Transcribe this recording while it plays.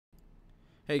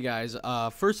Hey guys,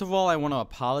 first of all, I want to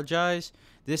apologize.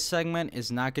 This segment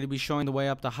is not going to be showing the way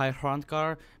up to High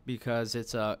Hrothgar because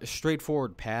it's a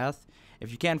straightforward path.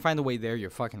 If you can't find the way there, you're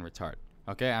fucking retarded.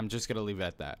 Okay, I'm just going to leave it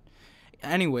at that.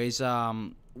 Anyways,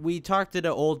 we talked to the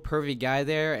old pervy guy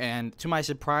there, and to my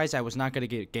surprise, I was not going to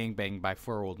get gangbanged by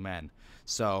 4 old men.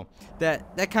 So,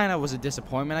 that kind of was a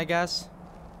disappointment, I guess.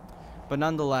 But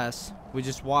nonetheless, we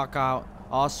just walk out,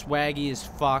 all swaggy as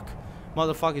fuck.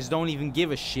 Motherfuckers don't even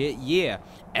give a shit. Yeah,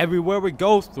 everywhere we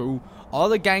go through, all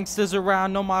the gangsters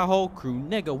around know my whole crew.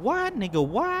 Nigga, what? Nigga,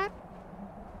 what?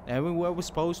 Everywhere we're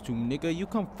supposed to. Nigga, you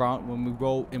come front when we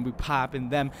roll and we poppin'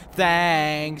 them.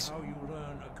 Thanks. How you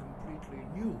learn a completely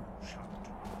new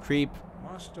shout. Creep.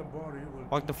 Master Body will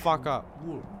Walk the fuck up.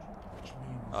 Wood, which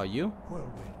means Oh, you?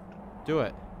 whirlwind. Do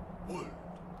it. Wood.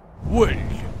 Wood.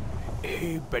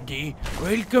 Hey, buddy.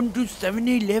 Welcome to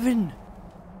 7-Eleven.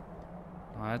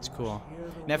 Oh, that's cool.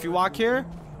 Now, if you walk here,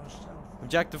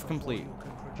 objective complete.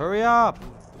 Hurry up.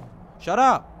 Shut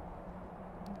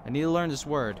up. I need to learn this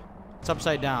word. It's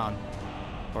upside down.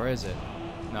 Or is it?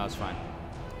 No, it's fine.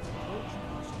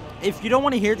 If you don't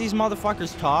want to hear these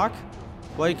motherfuckers talk,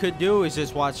 what you could do is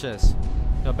just watch this.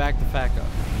 Go back the fuck up.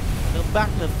 Go back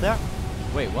the fuck.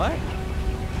 Wait, what?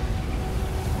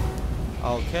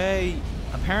 Okay.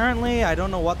 Apparently, I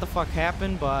don't know what the fuck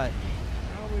happened, but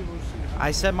I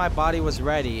said my body was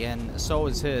ready, and so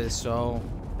was his, so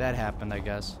that happened, I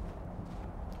guess.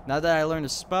 Now that I learned a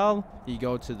spell, you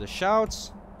go to the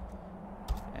shouts,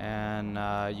 and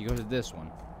you go to this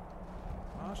one.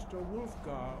 Master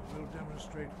Wolfgar will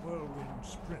demonstrate whirlwind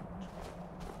sprint.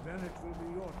 Then it will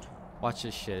be your turn. Watch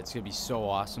this shit. It's gonna be so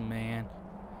awesome, man.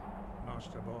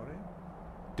 Master Body.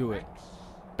 Do it.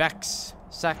 Bex.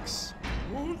 Sex.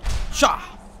 Wood. Shah!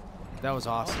 That was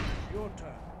awesome. Your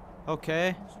turn.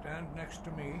 Okay. Stand next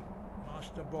to me.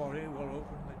 Master Body will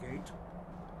open the gate.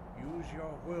 Use your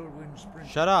whirlwind sprint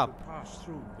Shut up. to pass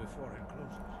through before it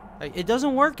closes. Like, it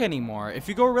doesn't work anymore. If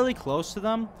you go really close to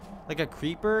them, like a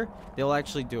creeper, they'll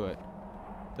actually do it.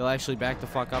 They'll actually back the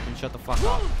fuck up and shut the fuck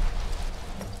up.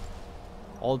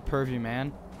 Old pervy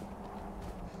man.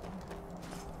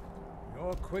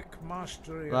 Your quick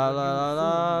mastery of La the la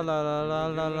la new la food la la will la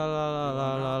give la you la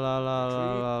la la la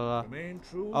la la la. remain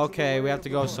true to Okay, the we way have to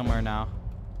of go the somewhere now.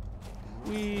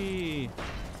 Whee.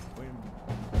 Wind.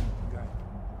 Guide.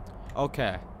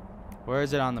 Okay. Where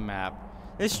is it on the map?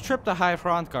 This trip to High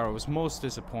Hrothgar was most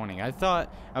disappointing. I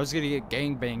thought I was gonna get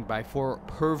gangbanged by 4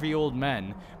 pervy old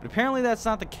men, but apparently that's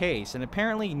not the case. And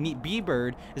apparently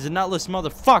B-Bird is a nutless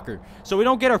motherfucker, so we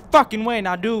don't get our fucking way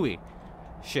now, do we?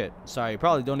 Shit. Sorry, you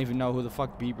probably don't even know who the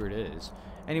fuck B-Bird is.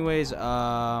 Anyways, we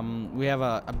have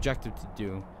a objective to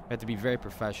do. We have to be very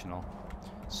professional.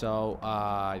 So,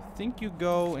 I think you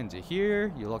go into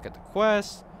here, you look at the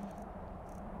quest.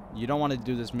 You don't want to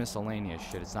do this miscellaneous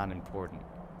shit, it's not important.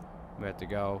 We have to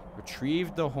go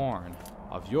retrieve the horn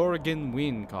of Jorgen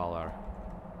Windcaller.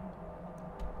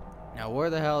 Now, where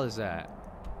the hell is that?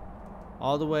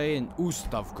 All the way in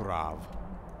Ustavgrav.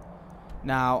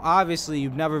 Now, obviously,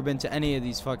 you've never been to any of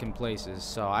these fucking places,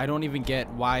 so I don't even get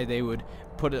why they would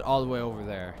put it all the way over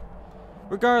there.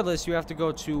 Regardless, you have to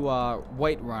go to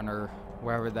Whiterunner,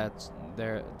 wherever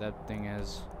that thing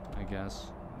is, I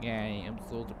guess. Yay, I'm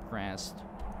so depressed.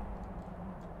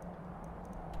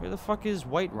 Where the fuck is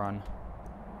Whiterun?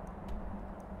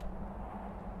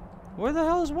 Where the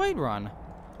hell is Whiterun?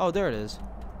 Oh, there it is.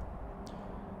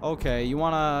 Okay, you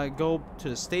wanna go to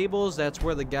the stables? That's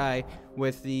where the guy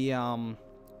with the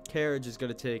carriage is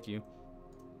gonna take you.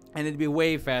 And it'd be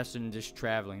way faster than just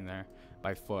traveling there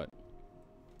by foot.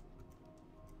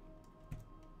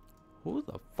 Who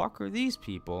the fuck are these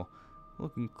people?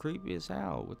 Looking creepy as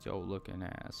hell with your looking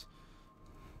ass.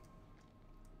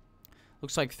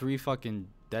 Looks like 3 fucking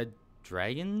dead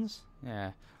dragons?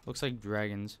 Yeah, looks like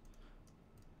dragons.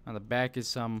 On the back is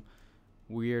some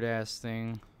weird ass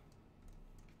thing.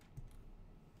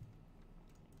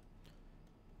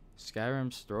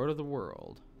 Skyrim's throat of the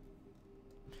world.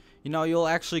 You know, you'll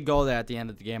actually go there at the end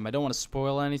of the game. I don't want to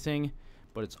spoil anything,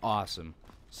 but it's awesome.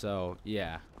 So,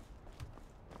 yeah.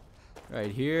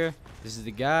 Right here. This is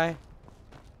the guy.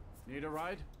 Need a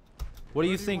ride? What do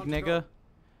you Where think, want to nigga? go?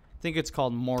 I think it's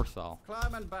called Morthal.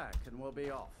 Climb and back, and we'll be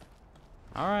off.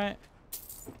 Alright.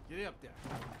 Get up there.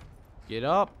 Get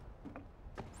up.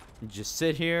 You just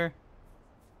sit here.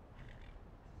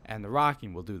 And the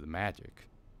rocking will do the magic.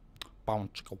 Boom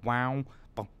chicka wow.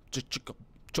 Boom chicka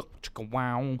chicka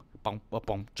wow. Boom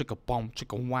boom chicka boom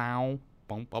chicka wow.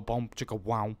 Boom boom chicka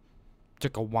wow.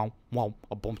 Chicka wow wow.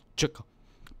 Boom chicka.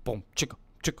 Boom chicka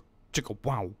chicka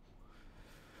wow.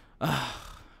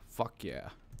 Fuck yeah.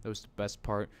 That was the best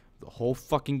part The whole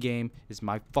fucking game is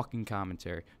my fucking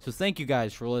commentary. So thank you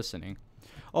guys for listening.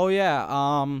 Oh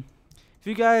yeah, if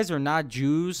you guys are not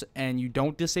Jews and you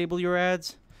don't disable your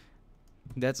ads,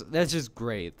 that's just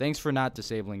great. Thanks for not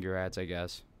disabling your ads, I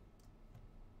guess.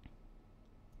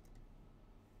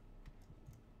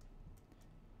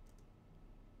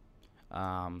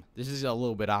 This is a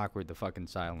little bit awkward, the fucking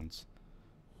silence.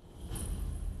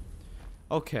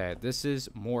 Okay, this is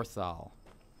Morthal.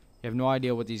 You have no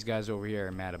idea what these guys over here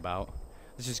are mad about.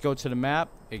 Let's just go to the map,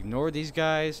 ignore these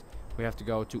guys. We have to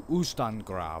go to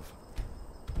Ustangrav.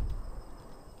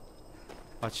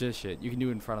 Watch this shit. You can do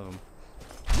it in front of them.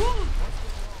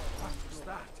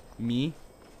 Me?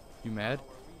 You mad?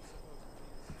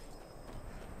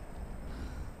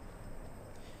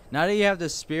 Now that you have the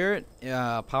spirit,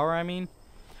 power, I mean,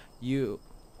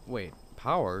 wait,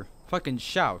 power? Fucking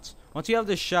shouts. Once you have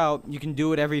the shout, you can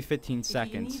do it every 15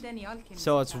 seconds.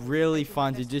 So it's really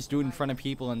fun to just do it in front of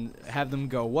people and have them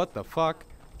go, what the fuck?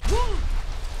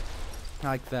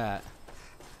 Like that.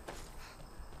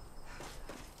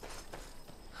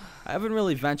 I haven't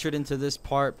really ventured into this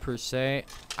part per se.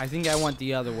 I think I went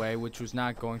the other way, which was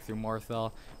not going through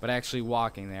Morthal, but actually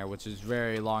walking there, which is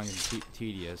very long and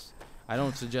tedious. I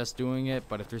don't suggest doing it,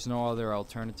 but if there's no other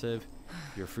alternative,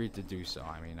 you're free to do so.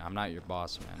 I mean, I'm not your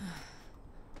boss, man.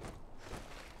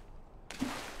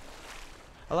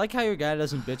 I like how your guy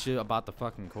doesn't bitch you about the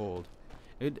fucking cold.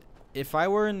 If I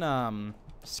were in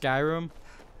Skyrim,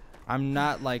 I'm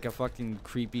not like a fucking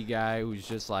creepy guy who's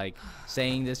just like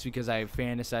saying this because I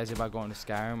fantasize about going to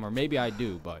Skyrim, or maybe I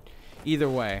do, but either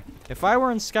way, if I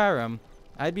were in Skyrim,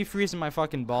 I'd be freezing my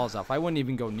fucking balls off. I wouldn't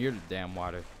even go near the damn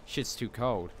water. Shit's too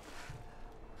cold.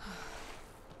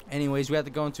 Anyways, we have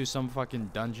to go into some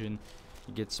fucking dungeon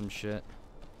to get some shit.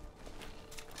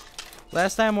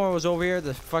 Last time when I was over here,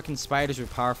 the fucking spiders were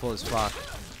powerful as fuck,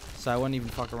 so I wouldn't even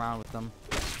fuck around with them.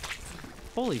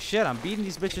 Holy shit, I'm beating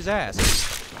these bitches' ass.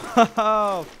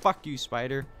 Oh, fuck you,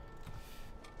 spider.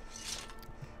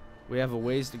 We have a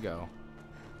ways to go.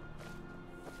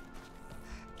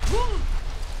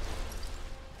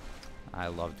 I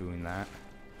love doing that.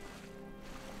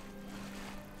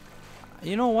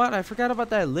 You know what? I forgot about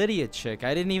that Lydia chick.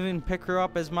 I didn't even pick her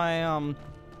up as my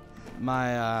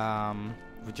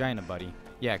vagina buddy.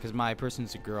 Yeah, because my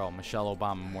person's a girl. Michelle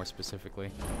Obama, more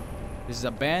specifically. This is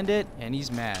a bandit, and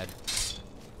he's mad.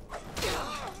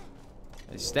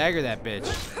 I stagger that bitch.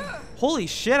 Holy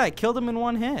shit, I killed him in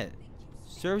one hit.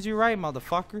 Serves you right,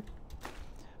 motherfucker.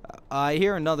 I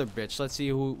hear another bitch. Let's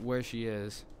see where she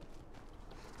is.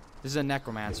 This is a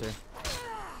necromancer.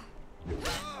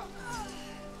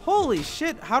 Holy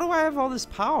shit, how do I have all this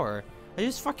power? I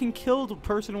just fucking killed a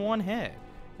person in one hit.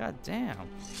 God damn.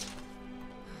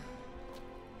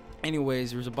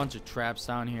 Anyways, there's a bunch of traps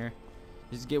down here.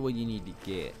 Just get what you need to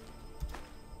get.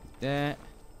 That.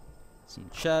 Some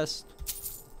chest.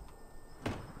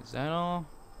 Is that all?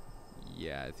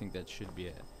 Yeah, I think that should be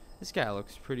it. This guy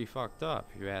looks pretty fucked up,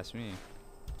 if you ask me.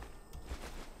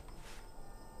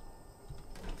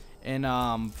 In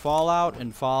Fallout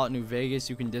and Fallout New Vegas,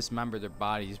 you can dismember their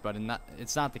bodies, but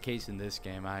it's not the case in this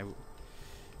game. I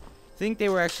think they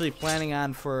were actually planning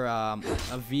on for a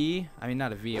V. I mean,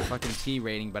 not a V, a fucking T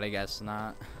rating, but I guess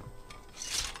not.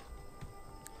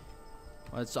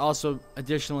 Well, it's also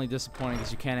additionally disappointing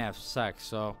because you can't have sex,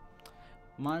 so.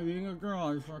 My being a girl,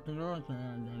 I fucking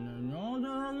understand. And all that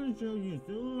other shit, you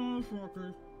still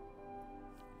motherfuckers.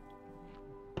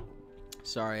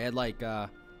 Sorry, I had like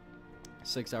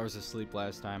 6 hours of sleep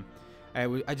last time.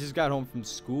 I just got home from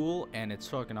school and it's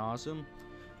fucking awesome.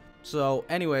 So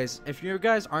anyways, if you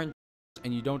guys aren't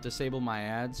and you don't disable my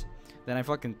ads, then I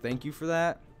fucking thank you for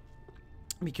that,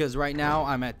 because right now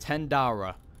I'm at 10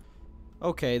 Dara.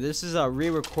 Okay, this is a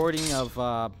re-recording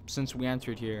of since we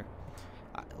entered here.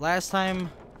 Last time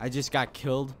I just got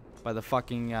killed by the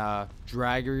fucking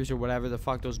draggers or whatever the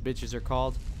fuck those bitches are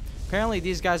called. Apparently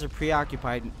these guys are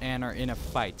preoccupied and are in a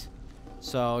fight.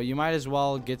 So you might as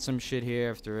well get some shit here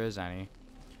if there is any.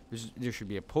 There should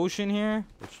be a potion here,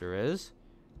 which there is.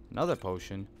 Another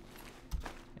potion.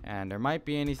 And there might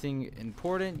be anything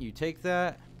important. You take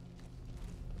that.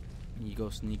 And you go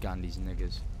sneak on these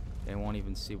niggas. They won't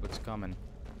even see what's coming.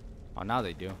 Oh, now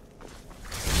they do.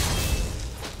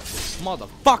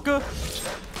 Motherfucker!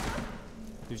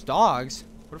 There's dogs?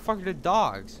 Where the fuck are the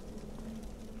dogs?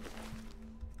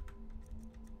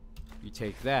 You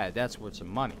take that. That's worth some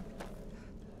money.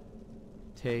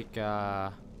 Take,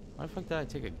 why the fuck did I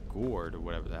take a gourd or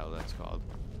whatever the hell that's called?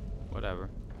 Whatever.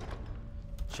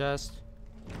 Chest.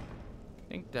 I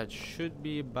think that should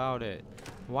be about it.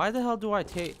 Why the hell do I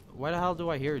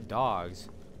hear dogs?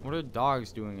 What are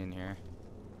dogs doing in here?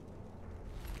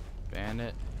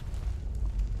 Bandit.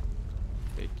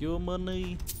 your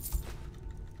money.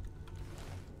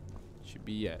 Should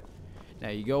be it. Now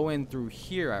you go in through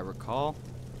here, I recall.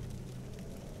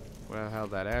 Where the hell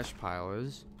that ash pile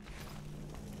is.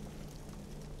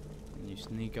 And you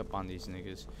sneak up on these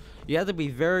niggas. You have to be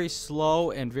very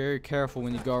slow and very careful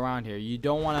when you go around here. You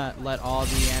don't want to let all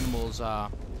the animals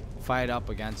fight up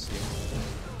against you.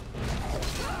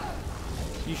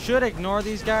 You should ignore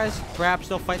these guys. Perhaps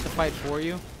they'll fight the fight for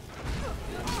you.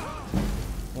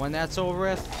 When that's over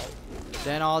with,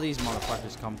 then all these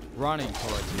motherfuckers come running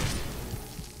towards you.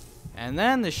 And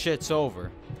then the shit's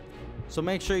over. So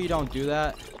make sure you don't do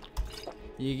that.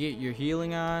 You get your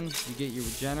healing on. You get your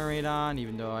regenerate on,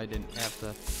 even though I didn't have to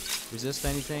resist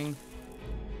anything.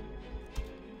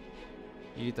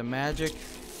 You get the magic.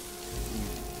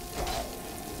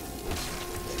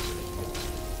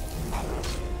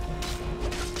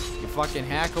 You fucking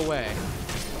hack away.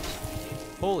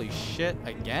 Holy shit,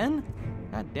 again?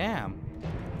 God damn.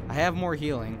 I have more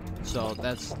healing, so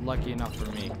that's lucky enough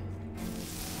for me.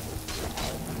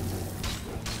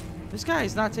 This guy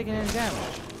is not taking any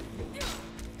damage.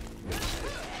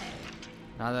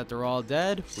 Now that they're all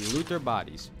dead, we loot their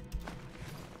bodies.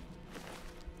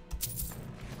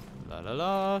 La la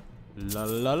la. La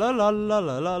la la la la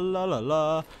la la la la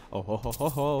la. Oh ho ho ho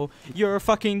ho. You're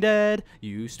fucking dead.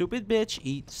 You stupid bitch.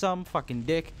 Eat some fucking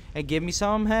dick and give me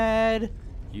some head.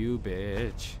 You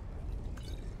bitch.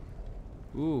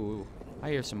 Ooh,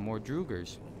 I hear some more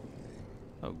Droogers.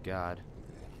 Oh god.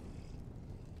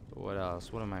 What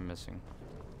else? What am I missing?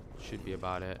 Should be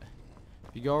about it.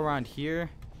 If you go around here,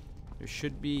 there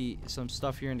should be some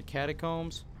stuff here in the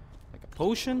catacombs. Like a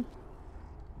potion?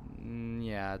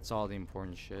 Yeah, it's all the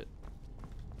important shit.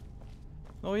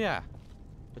 Oh yeah,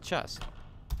 a chest.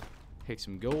 Take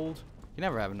some gold. You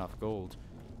never have enough gold.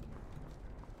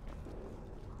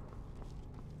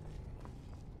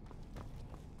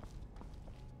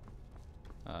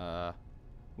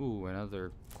 Ooh,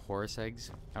 another chorus eggs.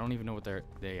 I don't even know what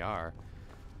they are.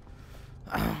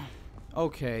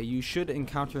 Okay, you should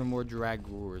encounter more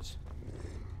Dragors.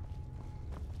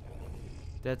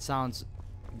 That sounds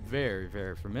very,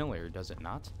 very familiar, does it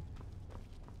not?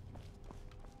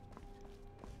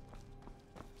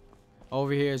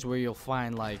 Over here is where you'll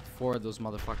find like 4 of those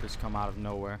motherfuckers come out of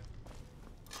nowhere.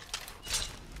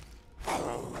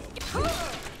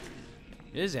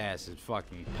 His ass is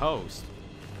fucking toast.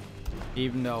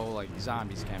 Even though like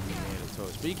zombies can't be made of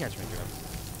toast. But you catch my drift.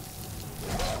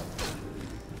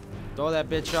 Throw that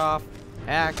bitch off.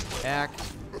 Hack, hack,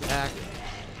 hack.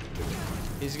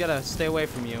 He's gotta stay away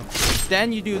from you.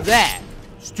 Then you do that.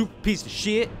 Stupid piece of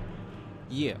shit.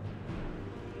 Yeah.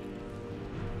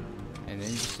 And then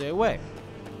you stay away.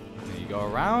 And then you go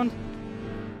around.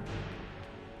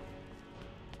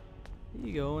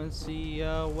 You go and see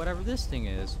whatever this thing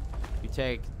is. You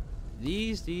take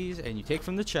these, and you take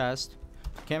from the chest.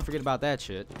 Can't forget about that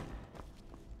shit.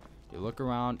 You look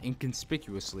around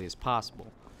inconspicuously as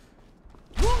possible.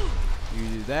 You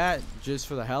do that just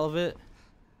for the hell of it.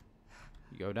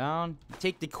 You go down. You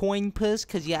take the coin puss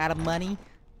because you're out of money.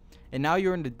 And now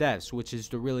you're in the depths, which is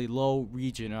the really low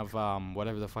region of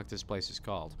whatever the fuck this place is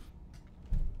called.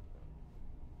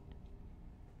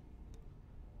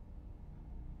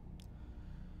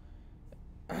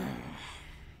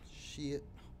 Shit.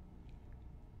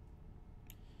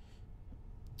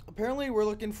 Apparently we're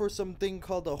looking for something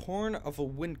called the Horn of a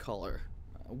Windcaller.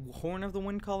 Horn of the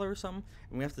Windcaller or something.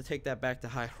 And we have to take that back to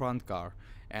High Hrothgar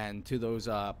and to those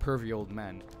pervy old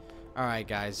men. Alright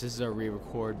guys, this is a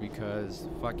re-record because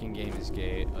the fucking game is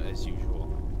gay as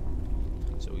usual.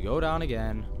 So we go down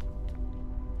again.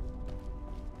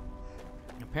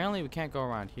 Apparently we can't go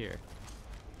around here.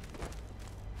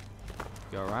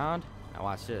 Go around. Now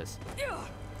watch this.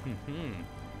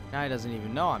 Now he doesn't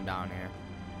even know I'm down here.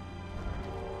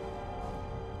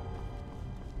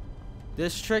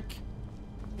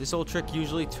 This old trick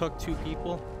usually took 2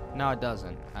 people. Now it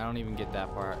doesn't. I don't even get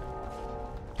that part.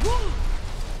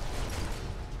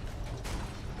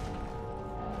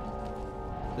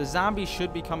 The zombie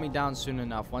should be coming down soon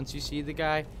enough. Once you see the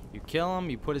guy, you kill him,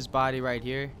 you put his body right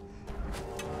here.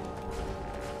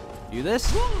 Do this?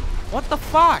 What the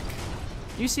fuck?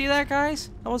 You see that, guys?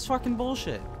 That was fucking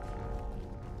bullshit.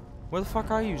 Where the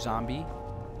fuck are you, zombie?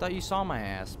 Thought you saw my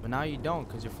ass, but now you don't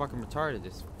because you're fucking retarded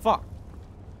as fuck.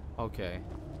 Okay.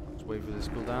 Let's wait for this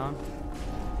to cool down.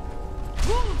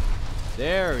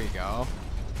 There we go.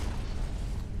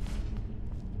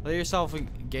 Let yourself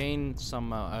gain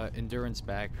some endurance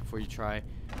back before you try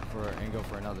and go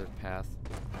for another path.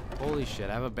 Holy shit,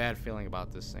 I have a bad feeling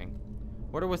about this thing.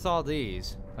 What are with all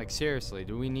these? Like seriously,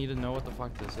 do we need to know what the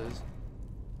fuck this is?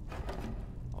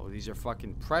 Oh, these are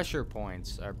fucking pressure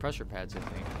points, or pressure pads, I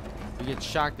think. You get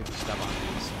shocked if you step on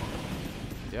these.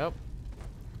 Yep.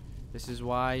 This is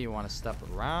why you want to step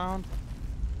around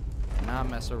and not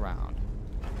mess around.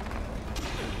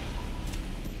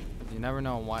 You never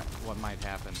know what might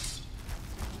happen.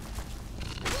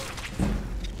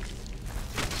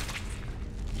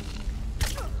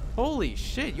 Holy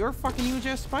shit, you're a fucking huge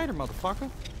ass spider, motherfucker.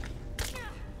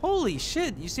 Holy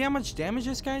shit, you see how much damage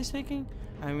this guy is taking?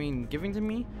 I mean, giving to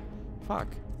me? Fuck.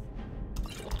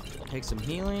 Take some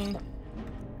healing.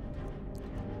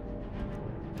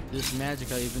 This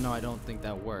magic, even though I don't think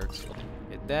that works.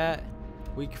 Hit that.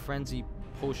 Weak frenzy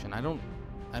potion. I don't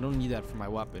need that for my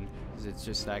weapon, because it's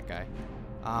just that guy.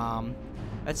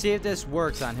 Let's see if this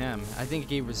works on him. I think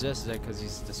he resists it because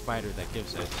he's the spider that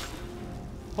gives it.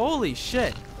 Holy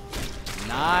shit.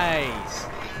 Nice.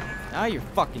 Now you're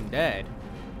fucking dead.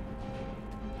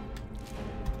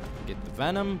 Get the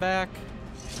venom back.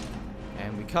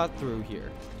 And we cut through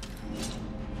here.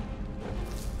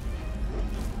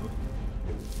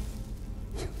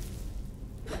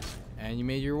 And you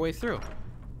made your way through.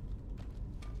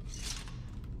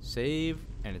 Save.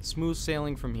 And it's smooth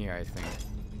sailing from here, I think.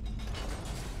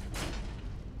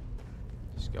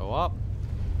 Just go up.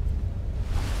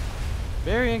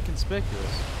 Very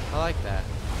inconspicuous. I like that.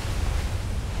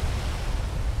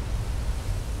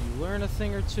 You learn a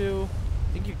thing or two.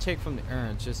 I think you take from the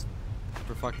urns just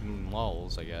for fucking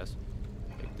lulls, I guess.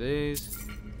 Take these.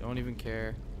 Don't even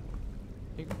care.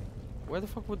 Where the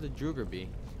fuck would the Druger be?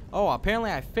 Oh,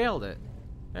 apparently I failed it.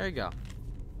 There you go.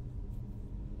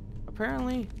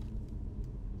 Apparently,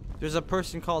 there's a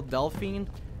person called Dovahkiin.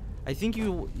 I think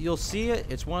you'll see it.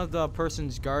 It's one of the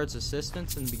person's guard's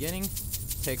assistants in the beginning.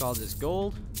 Take all this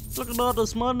gold. Look at all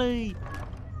this money.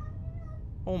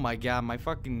 Oh my god, my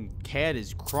fucking cat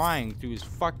is crying through his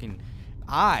fucking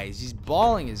eyes. He's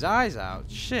bawling his eyes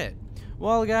out. Shit.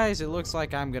 Well, guys, it looks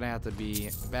like I'm gonna have to be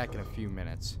back in a few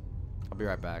minutes. I'll be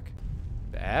right back.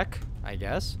 Back, I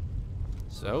guess.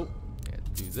 So,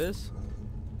 do this.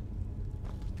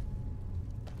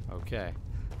 Okay.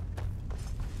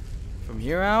 From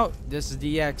here out, this is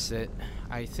the exit.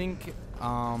 I think,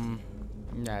 yeah,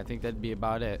 I think that'd be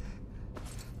about it.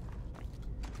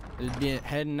 There'd be a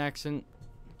head and exit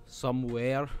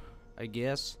somewhere, I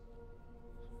guess.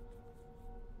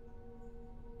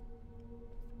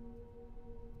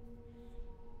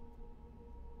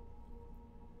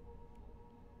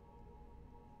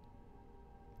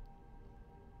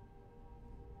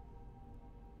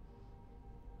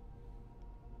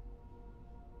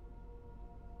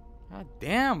 God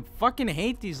damn, fucking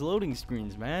hate these loading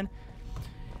screens, man.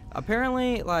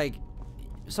 Apparently, like,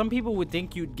 some people would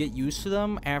think you'd get used to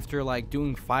them after, like,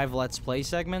 doing 5 Let's Play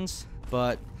segments,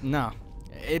 but no.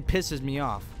 It pisses me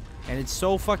off. And it's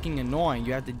so fucking annoying.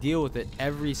 You have to deal with it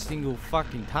every single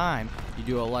fucking time you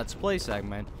do a Let's Play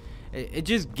segment. It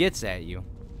just gets at you.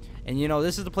 And, you know,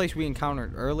 this is the place we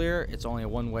encountered earlier. It's only a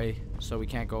one-way, so we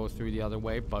can't go through the other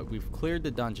way, but we've cleared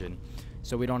the dungeon,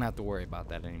 so we don't have to worry about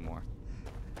that anymore.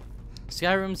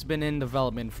 Skyrim's been in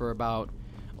development for about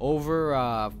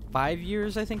over 5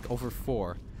 years, I think, over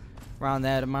 4, around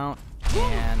that amount.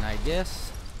 And I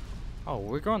guess, oh,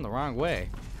 we're going the wrong way.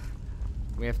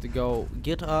 We have to go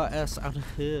get our ass out of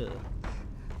here.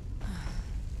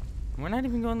 We're not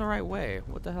even going the right way.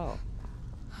 What the hell?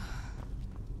 I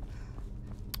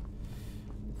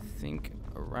think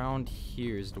around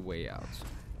here is the way out.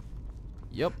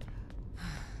 Yep.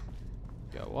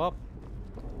 Go up.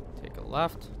 Take a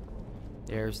left.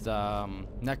 There's the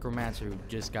necromancer who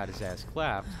just got his ass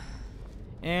clapped.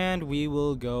 And we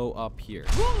will go up here.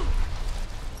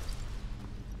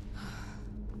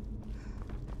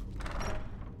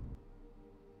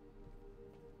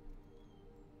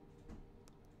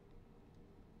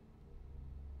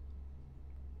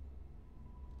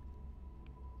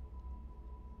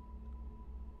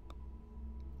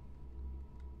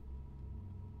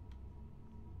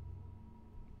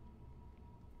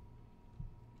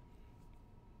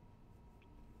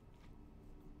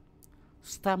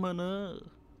 Stamina.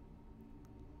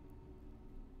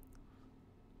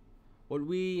 What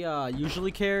we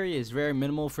usually carry is very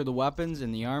minimal for the weapons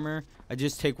and the armor. I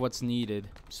just take what's needed.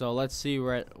 So let's see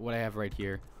what I have right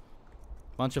here.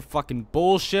 Bunch of fucking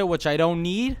bullshit which I don't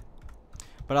need,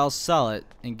 but I'll sell it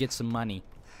and get some money.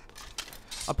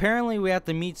 Apparently we have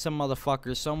to meet some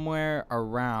motherfuckers somewhere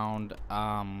around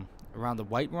around the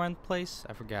Whiterun place.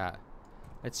 I forgot.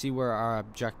 Let's see where our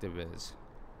objective is.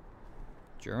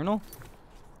 Journal?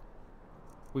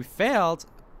 We failed?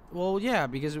 Well, yeah,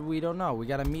 because we don't know. We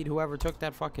gotta meet whoever took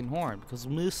that fucking horn. Because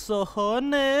Mr.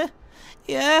 Honey,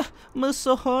 yeah,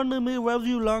 Mr. Honey, me love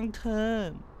you long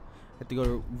time. have to go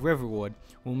to Riverwood.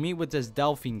 We'll meet with this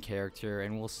Dovahkiin character,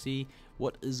 and we'll see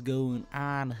what is going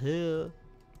on here.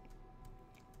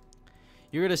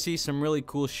 You're gonna see some really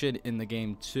cool shit in the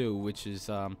game too, which is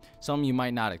something you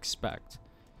might not expect.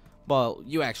 Well,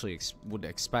 you actually would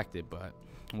expect it, but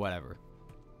whatever.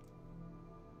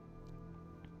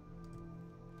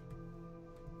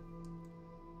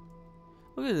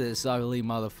 Look at this ugly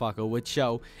motherfucker with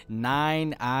your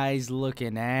 9 eyes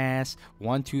looking ass.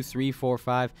 1, 2, 3, 4,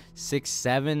 5, 6,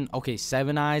 7. Okay,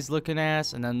 7 eyes looking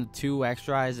ass, and then the 2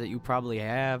 extra eyes that you probably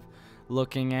have.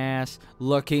 Looking ass,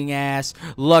 looking ass,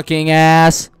 looking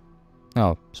ass.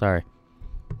 Oh, sorry.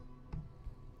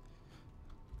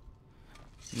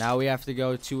 Now we have to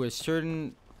go to a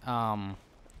certain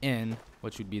inn,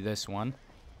 which would be this one.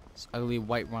 This ugly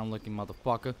white round looking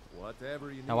motherfucker.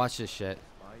 Whatever you Now watch this shit.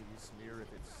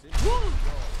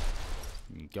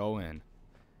 Go in.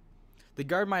 The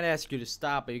guard might ask you to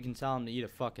stop, but you can tell him to eat a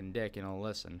fucking dick and he'll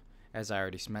listen. As I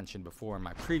already mentioned before in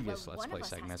my previous Let's Play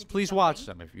segments. Please watch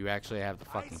them if you actually have the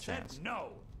fucking chance. No.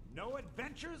 No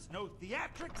adventures, no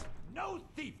theatrics, no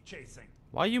thief chasing.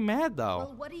 Why are you mad though?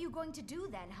 Well, what are you going to do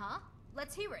then, huh?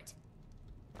 Let's hear it.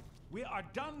 We are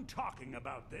done talking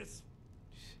about this.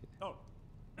 Oh,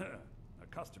 a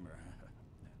customer.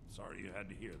 Sorry you had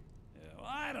to hear. Well,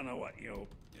 I don't know what you.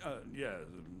 Yeah,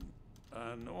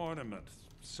 an ornament,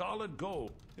 solid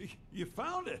gold. You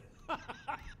found it.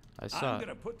 I saw I'm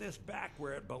gonna put this back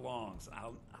where it belongs.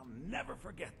 I'll never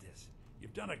forget this.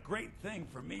 You've done a great thing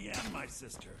for me and my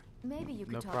sister. Maybe you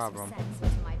could No talk problem. some sense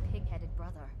into my pig-headed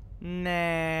brother.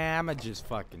 Nah, I'ma just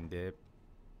fucking dip.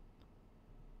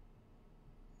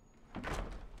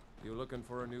 You looking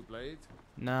for a new blade?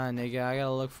 Nah, nigga, I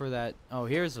gotta look for that. Oh,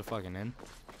 here's the fucking inn.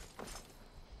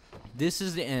 This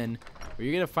is the inn where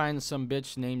you're gonna find some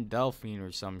bitch named Dovahkiin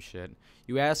or some shit.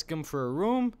 You ask him for a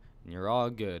room, and you're all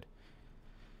good.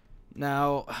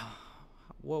 Now,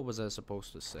 what was I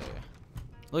supposed to say?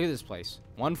 Look at this place.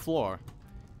 1 floor.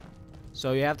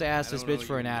 So you have to ask this bitch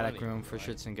for an attic room for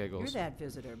shits and You're giggles. that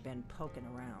visitor been poking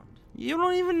around. You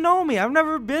don't even know me. I've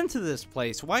never been to this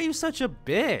place. Why are you such a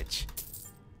bitch?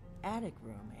 Attic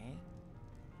room, eh?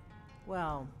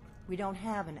 Well, we don't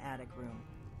have an attic room,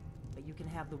 but you can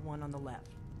have the one on the left.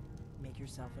 Make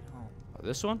yourself at home. Oh,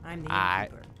 this one? I'm the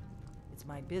innkeeper. It's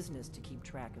my business to keep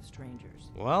track of strangers.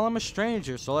 Well, I'm a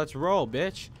stranger, so let's roll,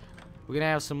 bitch. We're gonna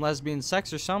have some lesbian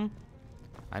sex or something.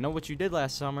 I know what you did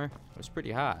last summer. It was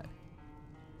pretty hot.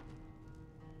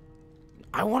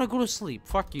 I want to go to sleep.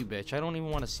 Fuck you, bitch. I don't even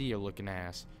want to see your looking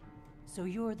ass. So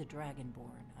you're the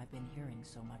Dragonborn I've been hearing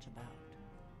so much about.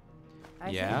 I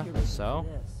Yeah, think you're ready so?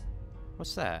 for this.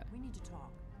 What's that? We need to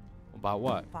talk. About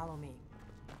what? Follow me.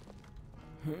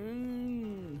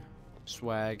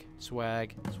 Swag,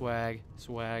 swag, swag,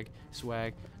 swag,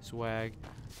 swag, swag.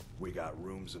 We got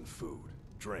rooms and food.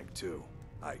 Drink, too.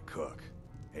 I cook.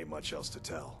 Ain't much else to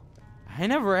tell. I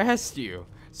never asked you.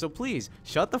 So please,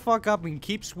 shut the fuck up and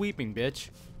keep sweeping, bitch.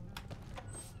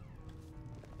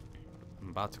 I'm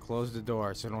about to close the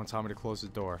door, so don't tell me to close the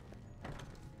door.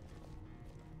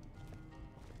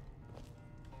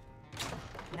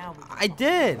 Now we can I talk.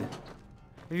 did!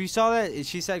 If you saw that,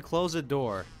 she said close the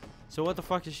door. So what the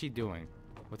fuck is she doing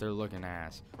with her looking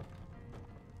ass?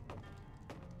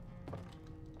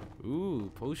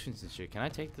 Ooh, potions and shit. Can I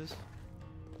take this?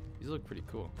 These look pretty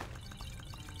cool.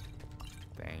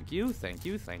 Thank you, thank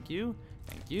you, thank you,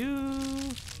 thank you,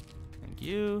 thank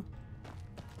you.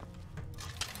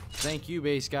 Thank you,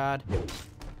 base god.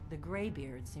 The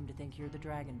Greybeards seem to think you're the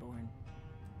Dragonborn.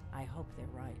 I hope they're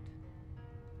right.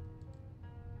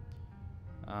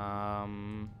 I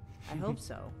hope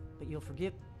so, but you'll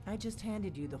forgive. I just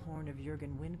handed you the horn of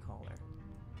Jurgen Windcaller.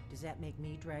 Does that make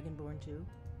me Dragonborn too?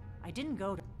 I didn't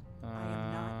go to. I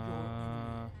am not your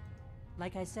enemy.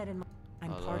 Like I said in my. I'm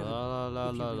part of the.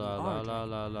 If you really are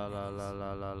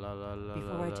Dragonborn.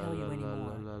 Before I tell you any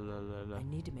more, I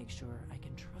need to make sure I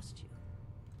can trust you.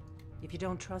 If you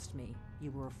don't trust me, you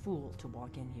were a fool to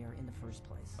walk in here in the first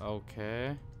place.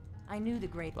 Okay. I knew the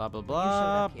great. Blah, blah, when you blah,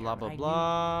 showed up here, blah, blah, I knew-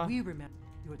 blah. We remember.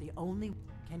 You're the only.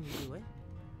 Can you do it?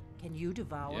 Can you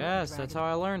devour? Yes, a that's dragon? how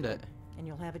I learned it. And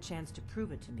you'll have a chance to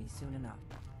prove it to me soon enough.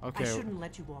 Okay. I shouldn't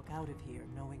let you walk out of here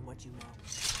knowing what you know.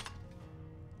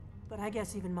 But I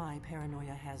guess even my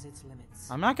paranoia has its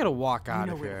limits. I'm not gonna walk out you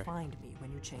know of where here. to find me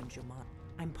when you change your mind.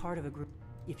 I'm part of a group.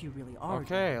 If you really are.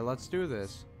 Okay, let's do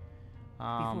this.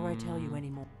 Before I tell you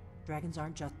any more, dragons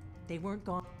aren't just. They weren't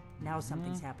gone. Now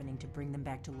something's happening to bring them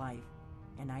back to life,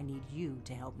 and I need you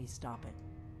to help me stop it.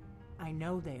 I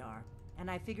know they are, and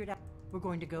I figured out we're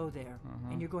going to go there,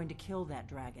 and you're going to kill that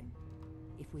dragon.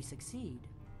 If we succeed,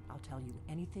 I'll tell you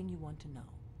anything you want to know.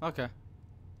 Okay.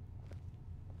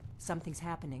 Something's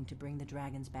happening to bring the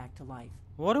dragons back to life.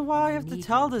 What do And I have to need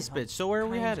tell you this help bitch? So where are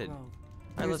we Kyne's headed? Grove. Alright,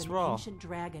 There's let's an roll. ancient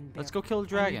dragon Let's bear- go kill the I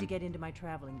dragon. need to get into my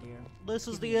traveling gear. This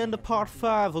is Give me the a end of minute, part Bobby.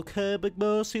 5, okay, Big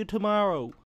Boss? See you tomorrow.